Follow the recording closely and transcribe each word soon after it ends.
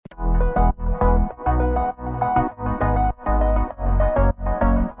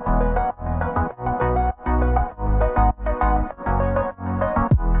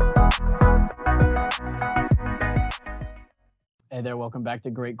Welcome back to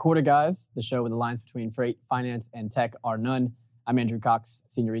Great Quarter Guys, the show where the lines between freight, finance, and tech are none. I'm Andrew Cox,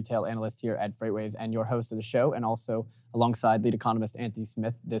 Senior Retail Analyst here at FreightWaves and your host of the show, and also alongside lead economist Anthony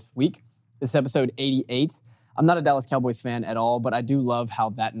Smith this week. This is episode 88. I'm not a Dallas Cowboys fan at all, but I do love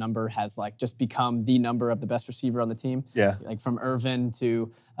how that number has just become the number of the best receiver on the team. Yeah. Like from Irvin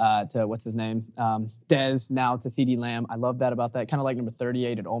to what's his name? Dez, now to CeeDee Lamb. I love that about that. Kind of like number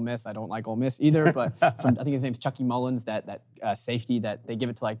 38 at Ole Miss. I don't like Ole Miss either, but I think his name's Chucky Mullins, that safety that they give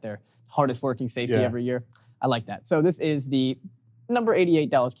it to their hardest working safety every year. I like that. So this is the number 88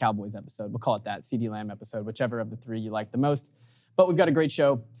 Dallas Cowboys episode. We'll call it that, CeeDee Lamb episode, whichever of the three you like the most. But we've got a great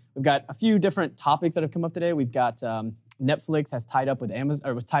show. We've got a few different topics that have come up today. We've got Netflix has tied up with Amazon,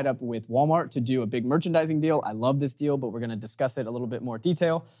 or was tied up with Walmart to do a big merchandising deal. I love this deal, but we're going to discuss it a little bit more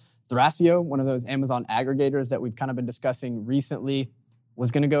detail. Thrasio, one of those Amazon aggregators that we've kind of been discussing recently,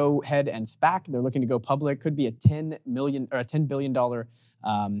 was going to go ahead and SPAC. They're looking to go public. Could be a $10 billion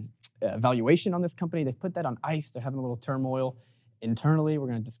valuation on this company. They've put that on ice. They're having a little turmoil internally. We're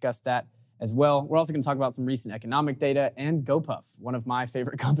going to discuss that as well. We're also going to talk about some recent economic data and GoPuff, one of my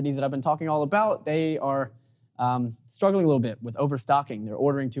favorite companies that I've been talking all about. They are struggling a little bit with overstocking. They're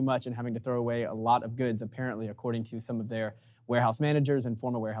ordering too much and having to throw away a lot of goods, apparently, according to some of their warehouse managers and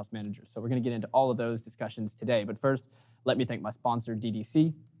former warehouse managers. So we're going to get into all of those discussions today. But first, let me thank my sponsor,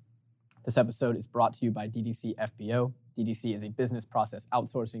 DDC. This episode is brought to you by DDC FBO. DDC is a business process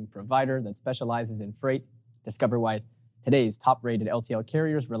outsourcing provider that specializes in freight. Discover why today's top-rated LTL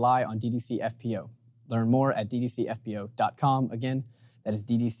carriers rely on DDC FPO. Learn more at ddcfpo.com. Again, that is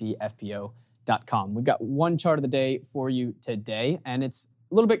ddcfpo.com. We've got one chart of the day for you today, and it's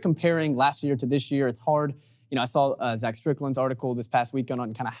a little bit comparing last year to this year. It's hard. I saw Zach Strickland's article this past weekend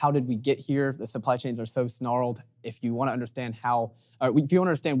on kind of how did we get here. The supply chains are so snarled. If you want to understand if you want to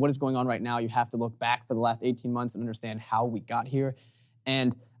understand what is going on right now, you have to look back for the last 18 months and understand how we got here.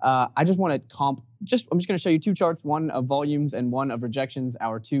 And I just want to I'm just going to show you two charts, one of volumes and one of rejections,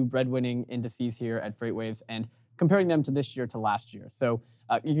 our two breadwinning indices here at FreightWaves, and comparing them to this year to last year. So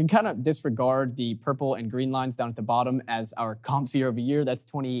you can kind of disregard the purple and green lines down at the bottom as our comps year over year. That's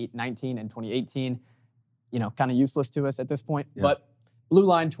 2019 and 2018, kind of useless to us at this point. Yeah. But blue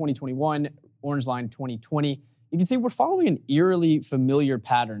line 2021, orange line 2020. You can see we're following an eerily familiar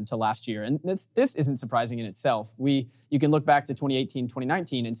pattern to last year. And this isn't surprising in itself. You can look back to 2018,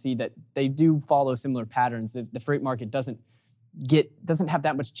 2019 and see that they do follow similar patterns. The freight market doesn't have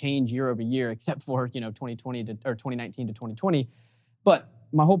that much change year over year, except for 2019 to 2020. But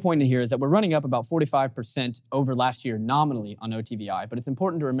my whole point here is that we're running up about 45% over last year nominally on OTVI. But it's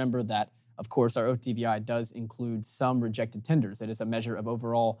important to remember that, of course, our OTVI does include some rejected tenders. It is a measure of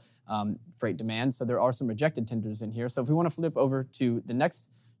overall freight demand, so there are some rejected tenders in here. So if we want to flip over to the next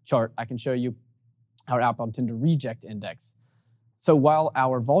chart, I can show you our outbound tender reject index. So while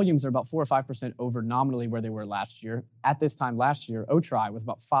our volumes are about 4 or 5% over nominally where they were last year, at this time last year, OTRI was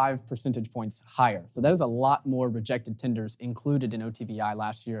about 5 percentage points higher. So that is a lot more rejected tenders included in OTVI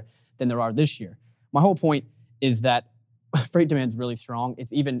last year than there are this year. My whole point is that freight demand is really strong.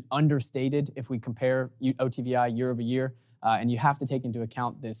 It's even understated if we compare OTVI year over year. And you have to take into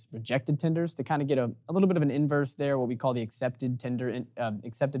account this rejected tenders to kind of get a little bit of an inverse there, what we call the accepted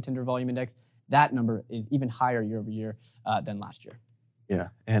tender volume index. That number is even higher year over year than last year. Yeah,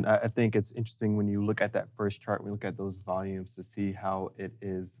 and I think it's interesting when you look at that first chart, we look at those volumes to see how it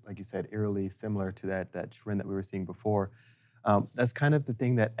is, like you said, eerily similar to that trend that we were seeing before. That's kind of the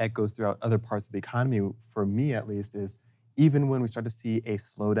thing that echoes throughout other parts of the economy, for me at least, is even when we start to see a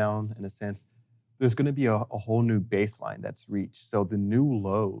slowdown, in a sense, there's going to be a whole new baseline that's reached. So the new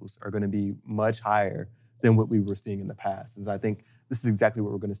lows are going to be much higher than what we were seeing in the past. And so I think this is exactly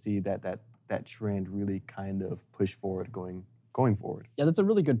what we're going to see, that trend really kind of push forward going forward. Yeah, that's a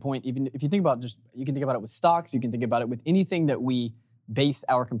really good point. Even if you think about you can think about it with stocks, you can think about it with anything that we base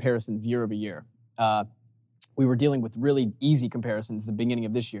our comparisons year over year. We were dealing with really easy comparisons at the beginning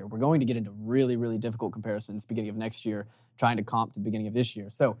of this year. We're going to get into really, really difficult comparisons beginning of next year, trying to comp to the beginning of this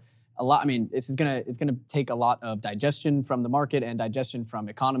year. So it's gonna take a lot of digestion from the market and digestion from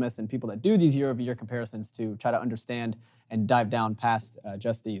economists and people that do these year over year comparisons to try to understand and dive down past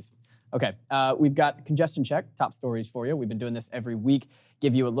just these. Okay, we've got congestion check, top stories for you. We've been doing this every week,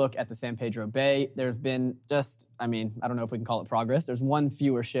 give you a look at the San Pedro Bay. There's been I don't know if we can call it progress. There's one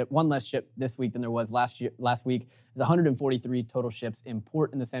less ship this week than there was last week. There's 143 total ships in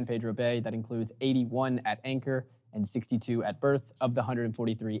port in the San Pedro Bay. That includes 81 at anchor and 62 at berth. Of the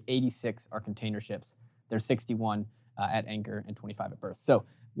 143, 86 are container ships. There's 61 at anchor and 25 at berth. So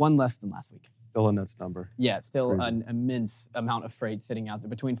one less than last week. Still a nuts number. Yeah, still an immense amount of freight sitting out there,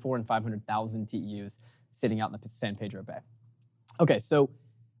 between 400,000 and 500,000 TEUs sitting out in the San Pedro Bay. Okay, so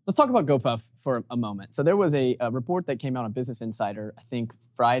let's talk about GoPuff for a moment. So there was a report that came out on Business Insider, I think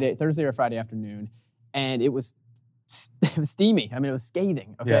Thursday or Friday afternoon, and it was steamy. I mean, it was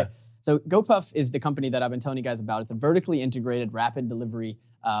scathing. Okay, Yeah. so GoPuff is the company that I've been telling you guys about. It's a vertically integrated rapid delivery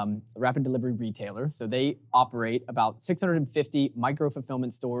retailer. So they operate about 650 micro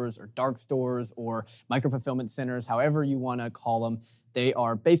fulfillment stores or dark stores or micro fulfillment centers, however you want to call them. They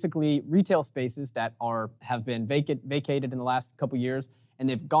are basically retail spaces that have been vacated in the last couple years, and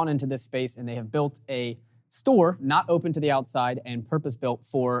they've gone into this space and they have built a store not open to the outside and purpose-built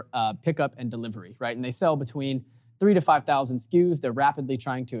for pickup and delivery, right? And they sell between 3,000 to 5,000 SKUs. They're rapidly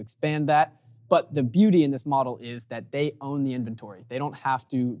trying to expand that. But the beauty in this model is that they own the inventory. They don't have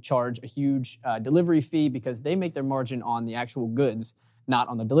to charge a huge delivery fee because they make their margin on the actual goods, not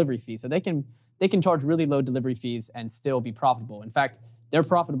on the delivery fee. So they can charge really low delivery fees and still be profitable. In fact, they're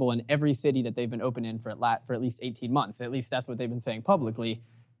profitable in every city that they've been open in for at least 18 months. At least that's what they've been saying publicly.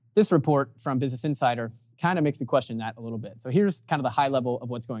 This report from Business Insider kind of makes me question that a little bit. So here's kind of the high level of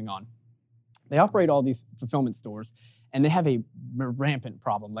what's going on. They operate all these fulfillment stores, and they have a rampant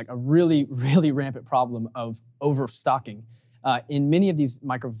problem, like a really, really rampant problem of overstocking. In many of these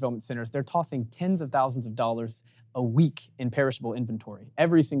micro-fulfillment centers, they're tossing tens of thousands of dollars a week in perishable inventory,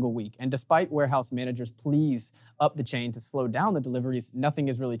 every single week. And despite warehouse managers' pleas up the chain to slow down the deliveries, nothing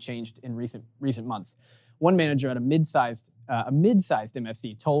has really changed in recent months. One manager at a mid-sized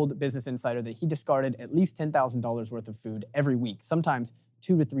MFC told Business Insider that he discarded at least $10,000 worth of food every week, sometimes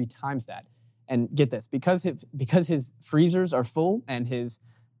 2 to 3 times that. And get this, because his freezers are full and his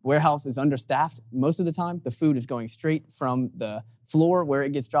warehouse is understaffed, most of the time the food is going straight from the floor where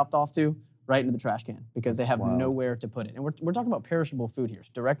it gets dropped off to right into the trash can because they have nowhere to put it. And we're talking about perishable food here,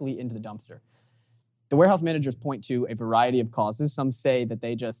 directly into the dumpster. The warehouse managers point to a variety of causes. Some say that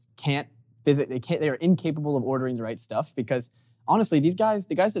they just can't they are incapable of ordering the right stuff because honestly, the guys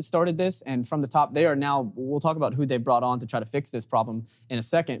that started this and from the top, they are now, we'll talk about who they brought on to try to fix this problem in a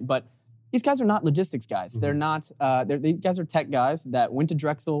second, but these guys are not logistics guys. They're not. These guys are tech guys that went to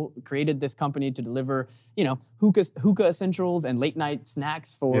Drexel, created this company to deliver, hookah essentials and late night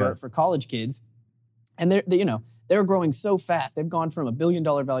snacks for college kids. And they're growing so fast. They've gone from a $1 billion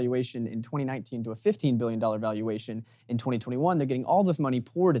valuation in 2019 to a $15 billion valuation in 2021. They're getting all this money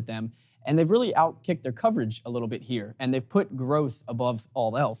poured at them, and they've really outkicked their coverage a little bit here. And they've put growth above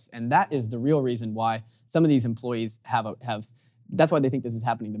all else, and that is the real reason why some of these employees have. That's why they think this is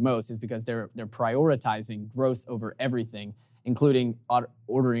happening the most, is because they're prioritizing growth over everything, including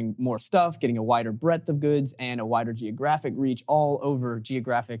ordering more stuff, getting a wider breadth of goods, and a wider geographic reach, all over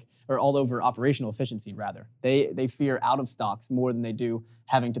operational efficiency, rather. They fear out of stocks more than they do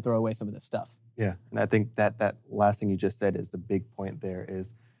having to throw away some of this stuff. Yeah, and I think that last thing you just said is the big point there,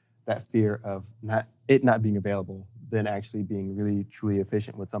 is that fear of not being available, then actually being really, truly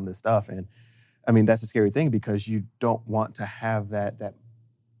efficient with some of this stuff. And I mean, that's a scary thing because you don't want to have that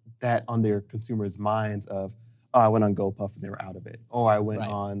on their consumers' minds of, oh, I went on GoPuff and they were out of it. Oh, I went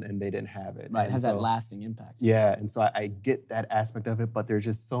on and they didn't have it. Right, it has that lasting impact. Yeah, and so I get that aspect of it, but there's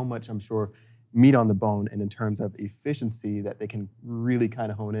just so much, I'm sure, meat on the bone and in terms of efficiency that they can really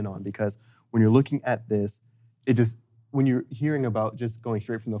kind of hone in on, because when you're looking at this, when you're hearing about just going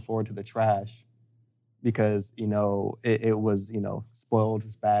straight from the floor to the trash, because it was spoiled,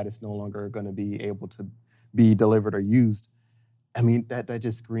 it's bad, it's no longer going to be able to be delivered or used. I mean, that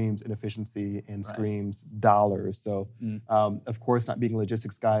just screams inefficiency and screams dollars. So, of course, not being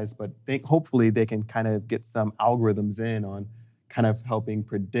logistics guys, but hopefully they can kind of get some algorithms in on kind of helping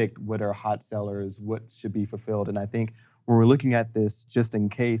predict what are hot sellers, what should be fulfilled. And I think when we're looking at this just in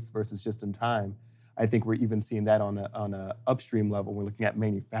case versus just in time, I think we're even seeing that on a upstream level. We're looking at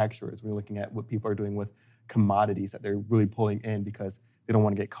manufacturers. We're looking at what people are doing with commodities that they're really pulling in because they don't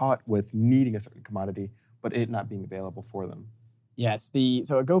want to get caught with needing a certain commodity, but it not being available for them. Yes,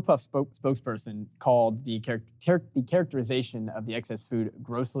 so a GoPuff spokesperson called the characterization of the excess food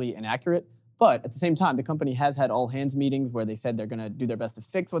grossly inaccurate. But at the same time, the company has had all hands meetings where they said they're going to do their best to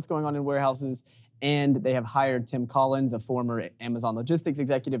fix what's going on in warehouses. And they have hired Tim Collins, a former Amazon logistics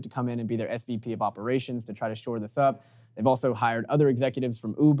executive, to come in and be their SVP of operations to try to shore this up. They've also hired other executives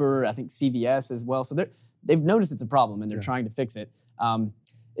from Uber, I think CVS as well. So they've noticed it's a problem and they're trying to fix it.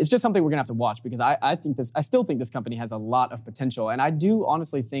 It's just something we're gonna have to watch because I still think this company has a lot of potential. And I do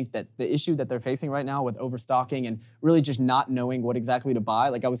honestly think that the issue that they're facing right now with overstocking and really just not knowing what exactly to buy,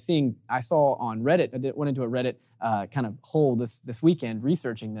 like I saw on Reddit, went into a Reddit kind of hole this weekend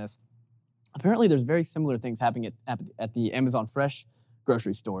researching this. Apparently there's very similar things happening at the Amazon Fresh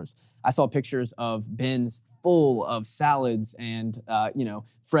grocery stores. I saw pictures of bins full of salads and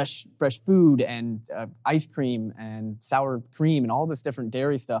fresh food and ice cream and sour cream and all this different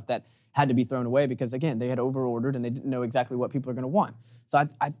dairy stuff that had to be thrown away because, again, they had over-ordered and they didn't know exactly what people are going to want. So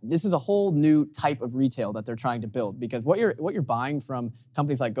this is a whole new type of retail that they're trying to build, because what you're buying from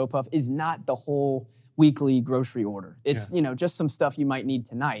companies like GoPuff is not the whole weekly grocery order. It's just some stuff you might need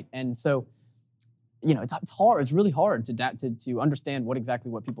tonight. And so it's hard. It's really hard to understand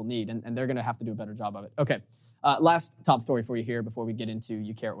what people need, and they're going to have to do a better job of it. Okay, last top story for you here before we get into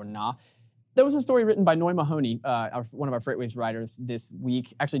You Care or Nah. There was a story written by Noy Mahoney, one of our FreightWaves writers this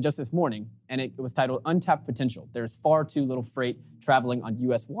week, actually just this morning, and it was titled Untapped Potential. There's far too little freight traveling on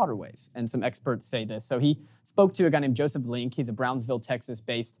U.S. waterways, and some experts say this. So he spoke to a guy named Joseph Link. He's a Brownsville,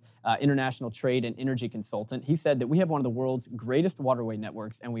 Texas-based international trade and energy consultant. He said that we have one of the world's greatest waterway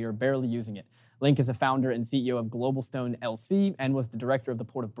networks, and we are barely using it. Link is a founder and CEO of Global Stone LC and was the director of the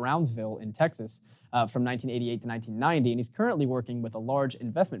Port of Brownsville in Texas from 1988 to 1990, and he's currently working with a large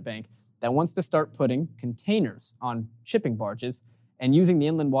investment bank that wants to start putting containers on shipping barges and using the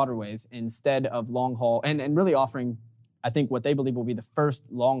inland waterways instead of long haul, and really offering, I think, what they believe will be the first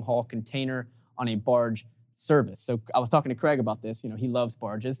long haul container on a barge service. So I was talking to Craig about this. He loves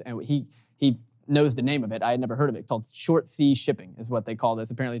barges, and he knows the name of it. I had never heard of it. It's called short sea shipping is what they call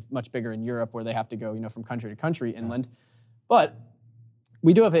this. Apparently it's much bigger in Europe, where they have to go, from country to country inland. But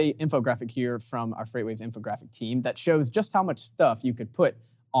we do have a infographic here from our FreightWaves infographic team that shows just how much stuff you could put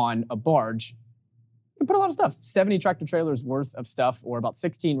on a barge. You can put a lot of stuff, 70 tractor trailers worth of stuff, or about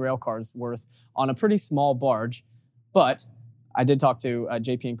 16 rail cars worth on a pretty small barge. But I did talk to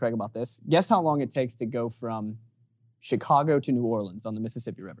JP and Craig about this. Guess how long it takes to go from Chicago to New Orleans on the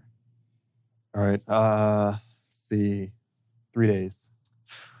Mississippi River? All right, let's see, 3 days.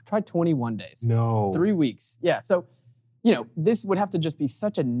 Try 21 days. No. 3 weeks. Yeah, so this would have to just be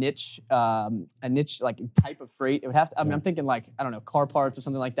such a niche like type of freight. It would have to. I'm thinking like, I don't know, car parts or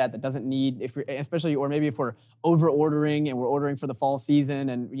something like that doesn't need, or maybe if we're over ordering and we're ordering for the fall season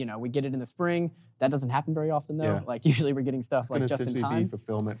and we get it in the spring. That doesn't happen very often though. Yeah. Like usually we're getting stuff like just in time. It's essentially be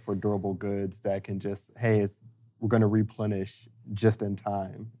fulfillment for durable goods that can just, we're going to replenish just in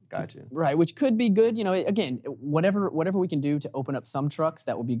time. Gotcha. Right, which could be good. Again, whatever we can do to open up some trucks,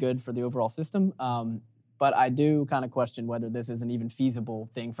 that will be good for the overall system. But I do kind of question whether this is an even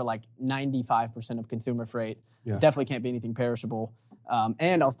feasible thing for like 95% of consumer freight. Yeah. It definitely can't be anything perishable.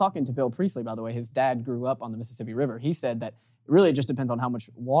 And I was talking to Bill Priestley, by the way. His dad grew up on the Mississippi River. He said that it really just depends on how much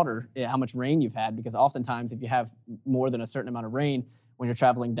water, how much rain you've had, because oftentimes if you have more than a certain amount of rain when you're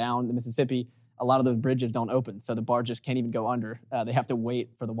traveling down the Mississippi, a lot of those bridges don't open, so the barges can't even go under. They have to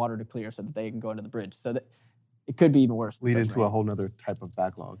wait for the water to clear so that they can go into the bridge. So that it could be even worse. Lead into a whole nother type of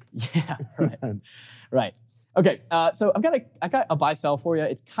backlog. Yeah, right. Right. Okay, so I got a buy sell for you.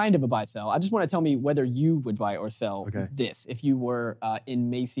 It's kind of a buy sell. I just want to tell me whether you would buy or sell this if you were in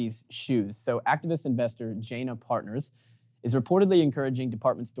Macy's shoes. So activist investor Jana Partners is reportedly encouraging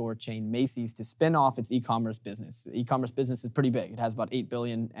department store chain Macy's to spin off its e-commerce business. The e-commerce business is pretty big. It has about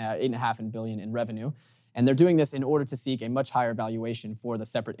 $8.5 billion in revenue, and they're doing this in order to seek a much higher valuation for the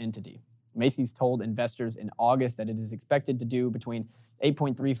separate entity. Macy's told investors in August that it is expected to do between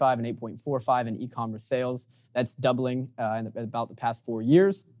 8.35 and 8.45 in e-commerce sales. That's doubling in about the past 4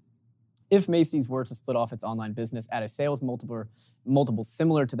 years. If Macy's were to split off its online business at a sales multiple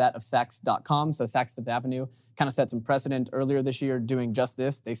similar to that of Saks.com, so Saks Fifth Avenue kind of set some precedent earlier this year doing just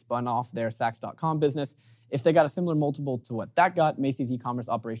this. They spun off their Saks.com business. If they got a similar multiple to what that got, Macy's e-commerce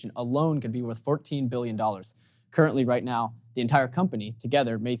operation alone could be worth $14 billion. Currently, right now, the entire company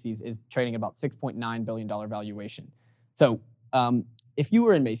together, Macy's, is trading at about $6.9 billion valuation. So if you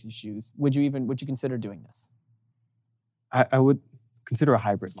were in Macy's shoes, would you consider doing this? I would consider a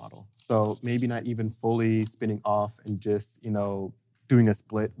hybrid model. So maybe not even fully spinning off and just, doing a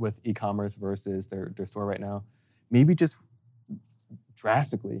split with e-commerce versus their store right now. Maybe just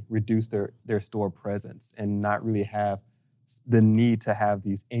drastically reduce their store presence and not really have the need to have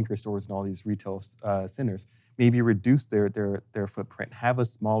these anchor stores in all these retail centers. Maybe reduce their footprint, have a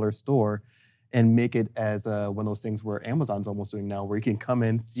smaller store, and make it as one of those things where Amazon's almost doing now, where you can come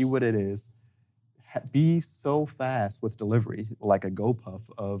in, see what it is, be so fast with delivery, like a GoPuff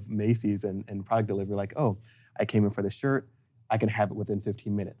of Macy's and product delivery, like, oh, I came in for the shirt, I can have it within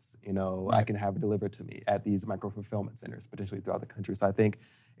 15 minutes. Right. I can have it delivered to me at these micro-fulfillment centers, potentially throughout the country. So I think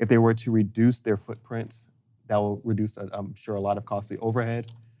if they were to reduce their footprint, that will reduce, I'm sure, a lot of costly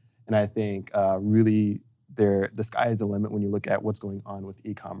overhead. And I think really the sky is the limit when you look at what's going on with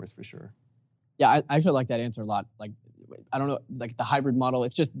e-commerce for sure. Yeah, I actually like that answer a lot. Like, I don't know, like the hybrid model,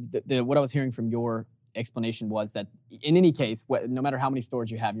 it's just what I was hearing from your explanation was that in any case, no matter how many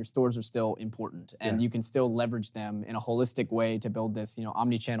stores you have, your stores are still important, and you can still leverage them in a holistic way to build this,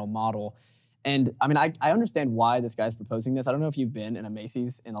 omni-channel model. And I mean, I understand why this guy's proposing this. I don't know if you've been in a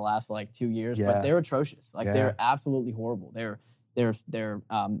Macy's in the last 2 years, but they're atrocious. They're absolutely horrible. Their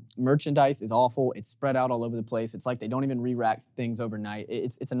merchandise is awful. It's spread out all over the place. It's like they don't even re-rack things overnight.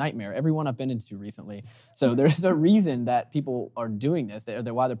 It's a nightmare. Everyone I've been into recently. So there's a reason that people are doing this. They're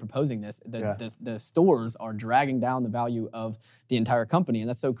why they're proposing this. The stores are dragging down the value of the entire company, and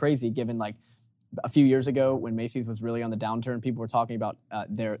that's so crazy given a few years ago when Macy's was really on the downturn, people were talking about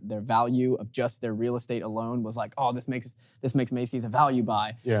their value of just their real estate alone was this makes Macy's a value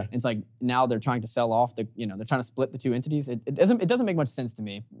buy. Yeah. And it's now they're trying to sell off they're trying to split the two entities. It doesn't make much sense to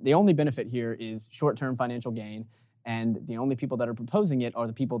me. The only benefit here is short-term financial gain, and the only people that are proposing it are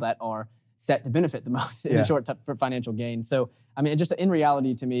the people that are set to benefit the most in a short-term financial gain. So, I mean, just in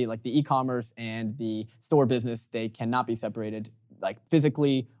reality to me, the e-commerce and the store business, they cannot be separated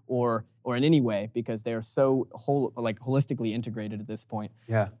physically or in any way, because they're so holistically integrated at this point.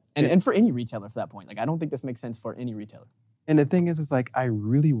 Yeah. And for any retailer for that point. I don't think this makes sense for any retailer. And the thing is I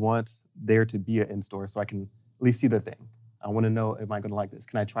really want there to be an in-store so I can at least see the thing. I want to know, am I going to like this?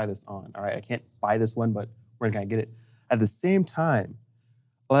 Can I try this on? All right, I can't buy this one, but where can I get it? At the same time,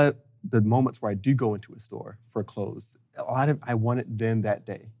 the moments where I do go into a store for clothes, I want it then that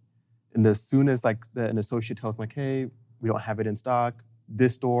day. And as soon as an associate tells me, hey, we don't have it in stock,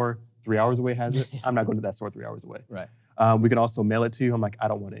 this store 3 hours away has it, I'm not going to that store 3 hours away. Right. We can also mail it to you. I'm I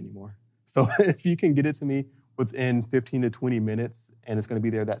don't want it anymore. So if you can get it to me within 15 to 20 minutes and it's going to be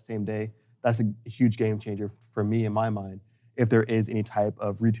there that same day, that's a huge game changer for me in my mind. If there is any type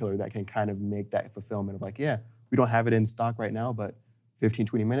of retailer that can kind of make that fulfillment of we don't have it in stock right now, but 15,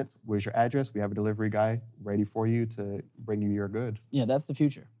 20 minutes, where's your address? We have a delivery guy ready for you to bring you your goods. Yeah, that's the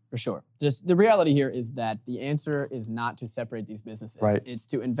future, for sure. Just the reality here is that the answer is not to separate these businesses. Right. It's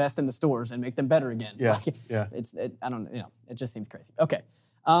to invest in the stores and make them better again. Yeah, I don't, it just seems crazy. Okay.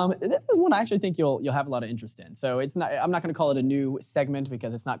 This is one I actually think you'll have a lot of interest in. So I'm not going to call it a new segment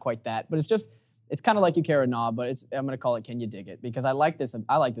because it's not quite that, but it's kind of like you care or not, but I'm going to call it Can You Dig It? Because I like this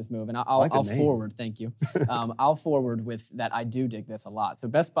move, and I'll forward, thank you. I'll forward with that I do dig this a lot. So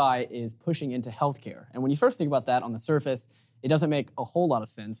Best Buy is pushing into healthcare. And when you first think about that on the surface, it doesn't make a whole lot of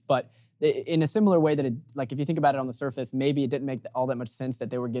sense, but in a similar way that if you think about it on the surface, maybe it didn't make all that much sense that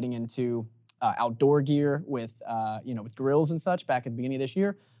they were getting into outdoor gear with grills and such back at the beginning of this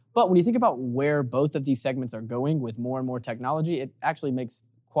year. But when you think about where both of these segments are going with more and more technology, it actually makes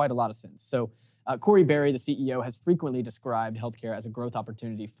quite a lot of sense. So Corey Berry, the CEO, has frequently described healthcare as a growth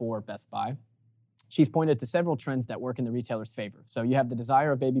opportunity for Best Buy. She's pointed to several trends that work in the retailer's favor. So you have the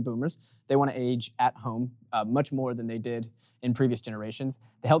desire of baby boomers. They want to age at home much more than they did in previous generations.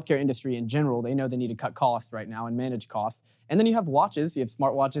 The healthcare industry in general, they know they need to cut costs right now and manage costs. And then you have watches. You have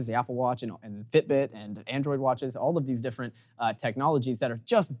smartwatches, the Apple Watch and Fitbit and Android watches, all of these different technologies that are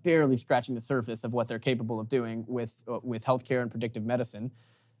just barely scratching the surface of what they're capable of doing with healthcare and predictive medicine.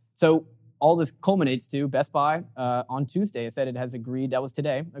 So all this culminates to Best Buy on Tuesday. It said it has agreed, that was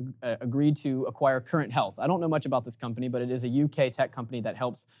today, agreed to acquire Current Health. I don't know much about this company, but it is a UK tech company that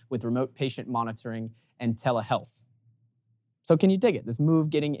helps with remote patient monitoring and telehealth. So can you dig it, this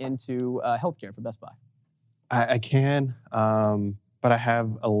move getting into healthcare for Best Buy? I can, but I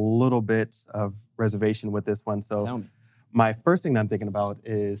have a little bit of reservation with this one. So tell me. My first thing that I'm thinking about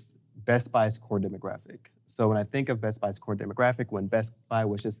is Best Buy's core demographic. So when I think of Best Buy's core demographic, when Best Buy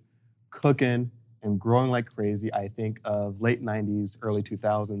was just cooking and growing like crazy, I think of late 90s, early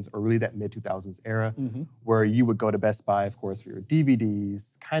 2000s, or really that mid 2000s era, where you would go to Best Buy, of course, for your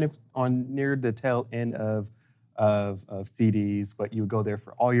DVDs, kind of on near the tail end of CDs, but you would go there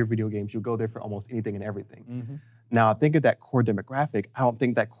for all your video games. You would go there for almost anything and everything. Now, I think of that core demographic. I don't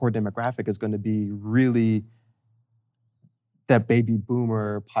think that core demographic is going to be really that baby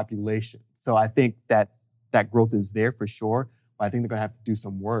boomer population. So I think that growth is there for sure. I think they're going to have to do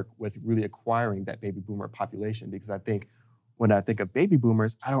some work with really acquiring that baby boomer population, because I think when I think of baby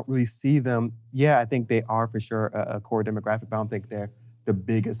boomers, I don't really see them. Yeah, I think they are for sure a core demographic, but I don't think they're the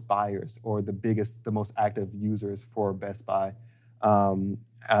biggest buyers or the most active users for Best Buy from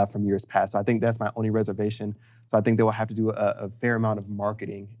years past. So I think that's my only reservation. So I think they will have to do a fair amount of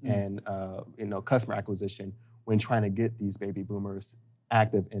marketing and customer acquisition when trying to get these baby boomers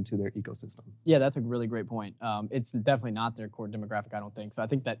active into their ecosystem. Yeah, that's a really great point. It's definitely not their core demographic, I don't think. So I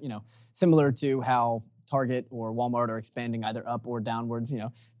think that, similar to how Target or Walmart are expanding either up or downwards,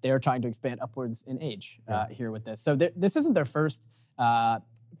 they're trying to expand upwards in age here with this. So this isn't their first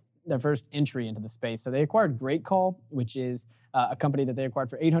entry into the space. So they acquired Great Call, which is a company that they acquired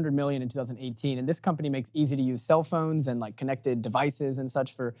for $800 million in 2018. And this company makes easy-to-use cell phones and like connected devices and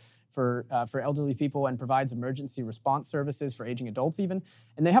such for elderly people, and provides emergency response services for aging adults even.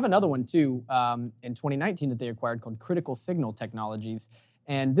 And they have another one too in 2019 that they acquired called Critical Signal Technologies.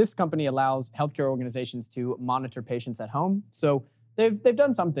 And this company allows healthcare organizations to monitor patients at home. So they've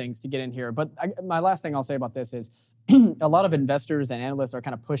done some things to get in here. But my last thing I'll say about this is a lot of investors and analysts are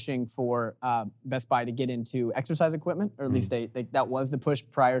kind of pushing for Best Buy to get into exercise equipment, or at least that was the push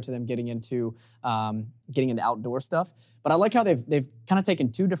prior to them getting into outdoor stuff. But I like how they've kind of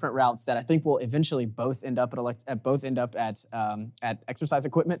taken two different routes that I think will eventually both end up at exercise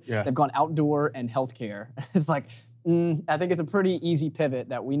equipment. Yeah. They've gone outdoor and healthcare. It's like, I think it's a pretty easy pivot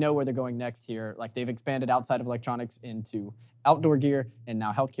that we know where they're going next here. Like they've expanded outside of electronics into outdoor gear and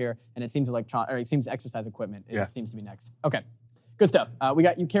now healthcare, and it seems exercise equipment seems to be next. Okay, good stuff. We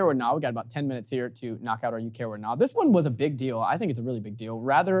got You Care or Not. We got about 10 minutes here to knock out our You Care or Not. This one was a big deal. I think it's a really big deal.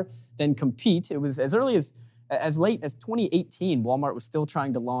 Rather than compete, it was as early as late as 2018, Walmart was still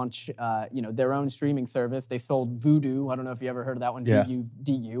trying to launch, their own streaming service. They sold Vudu. I don't know if you ever heard of that one, Yeah.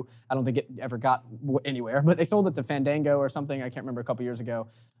 VUDU. I don't think it ever got anywhere, but they sold it to Fandango or something. I can't remember, a couple years ago.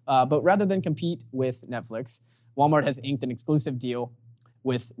 But rather than compete with Netflix, Walmart has inked an exclusive deal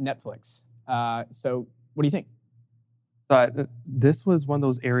with Netflix. So what do you think? So this was one of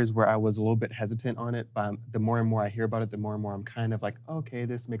those areas where I was a little bit hesitant on it. But the more and more I hear about it, the more and more I'm kind of like, okay,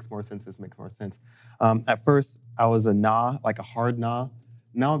 this makes more sense. This makes more sense. At first, I was a nah, like a hard nah.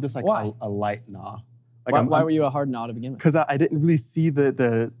 Now I'm just like a light nah. Like why were you a hard nah to begin with? Because I didn't really see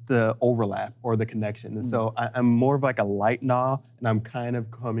the overlap or the connection. And so I'm more of like a light nah, and I'm kind of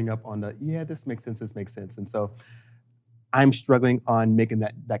coming up on this makes sense, this makes sense. And so I'm struggling on making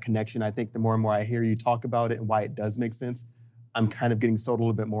that connection. I think the more and more I hear you talk about it and why it does make sense, I'm kind of getting sold a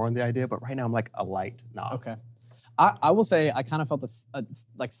little bit more on the idea. But right now I'm like a light nah. Okay. I will say I kind of felt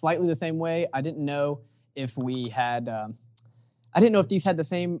like slightly the same way. I didn't know if we had... I didn't know if these had the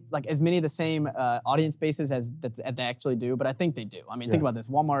same, like as many of the same audience bases as they actually do, but I think they do. I mean, think about this.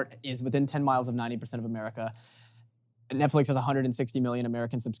 Walmart is within 10 miles of 90% of America. Netflix has 160 million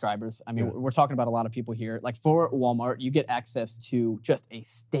American subscribers. I mean, we're talking about a lot of people here. Like for Walmart, you get access to just a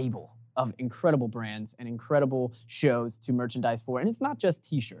stable of incredible brands and incredible shows to merchandise for. And it's not just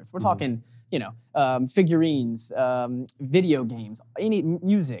t-shirts. We're talking, figurines, video games, any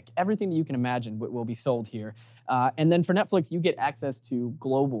music, everything that you can imagine will be sold here. And then for Netflix, you get access to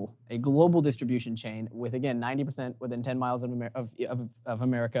a global distribution chain with, again, 90% within 10 miles of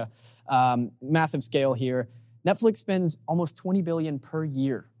America. Massive scale here. Netflix spends almost $20 billion per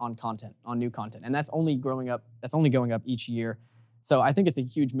year on new content, and that's only going up each year. So I think it's a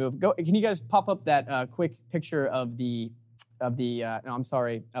huge move. Can you guys pop up that quick picture of the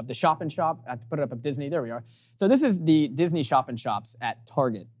Shop and Shop? I have to put it up of Disney. There we are. So this is the Disney Shop and Shops at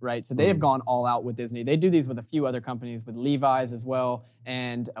Target, right? So they have gone all out with Disney. They do these with a few other companies, with Levi's as well,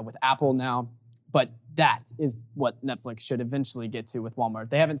 and with Apple now. But that is what Netflix should eventually get to with Walmart.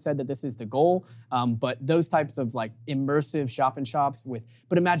 They haven't said that this is the goal, but those types of like immersive shop and shops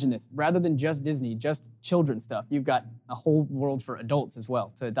but imagine this, rather than just Disney, just children's stuff, you've got a whole world for adults as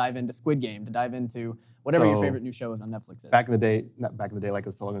well, to dive into Squid Game, to dive into whatever your favorite new show on Netflix is. Back in the day, not back in the day like it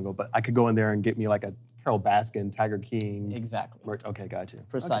was so long ago, but I could go in there and get me like a Carole Baskin, Tiger King. Exactly. Okay, gotcha.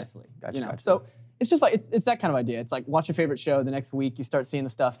 Precisely. Okay. Gotcha. So it's just like, it's that kind of idea. It's like, watch your favorite show. The next week, you start seeing the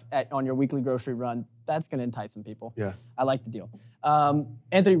stuff on your weekly grocery run. That's going to entice some people. Yeah. I like the deal.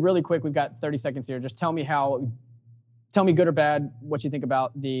 Anthony, really quick, we've got 30 seconds here. Just tell me good or bad, what you think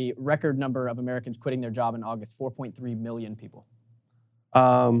about the record number of Americans quitting their job in August, 4.3 million people.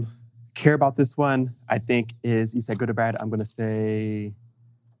 Care about this one, I think is, you said good or bad, I'm going to say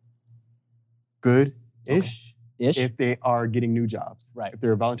good-ish. Okay. Ish? If they are getting new jobs. Right. If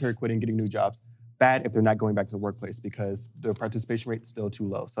they're voluntary quitting, getting new jobs. Bad if they're not going back to the workplace because the participation rate's still too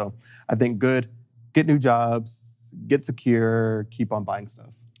low. So I think good, get new jobs, get secure, keep on buying stuff.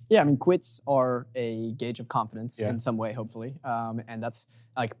 Yeah, I mean, quits are a gauge of confidence in some way, hopefully. And that's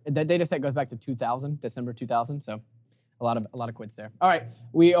like, that data set goes back to December 2000. So a lot of quits there. All right,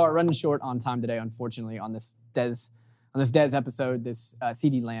 we are running short on time today, unfortunately, on this Dez episode, this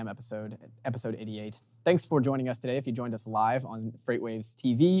CD Lamb episode 88. Thanks for joining us today. If you joined us live on FreightWaves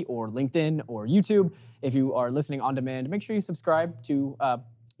TV or LinkedIn or YouTube, if you are listening on demand, make sure you subscribe to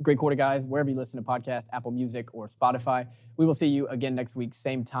Great Quarter Guys, wherever you listen to podcasts, Apple Music or Spotify. We will see you again next week,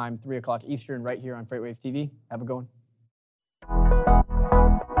 same time, 3 o'clock Eastern, right here on FreightWaves TV. Have a good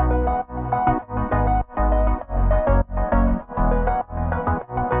one.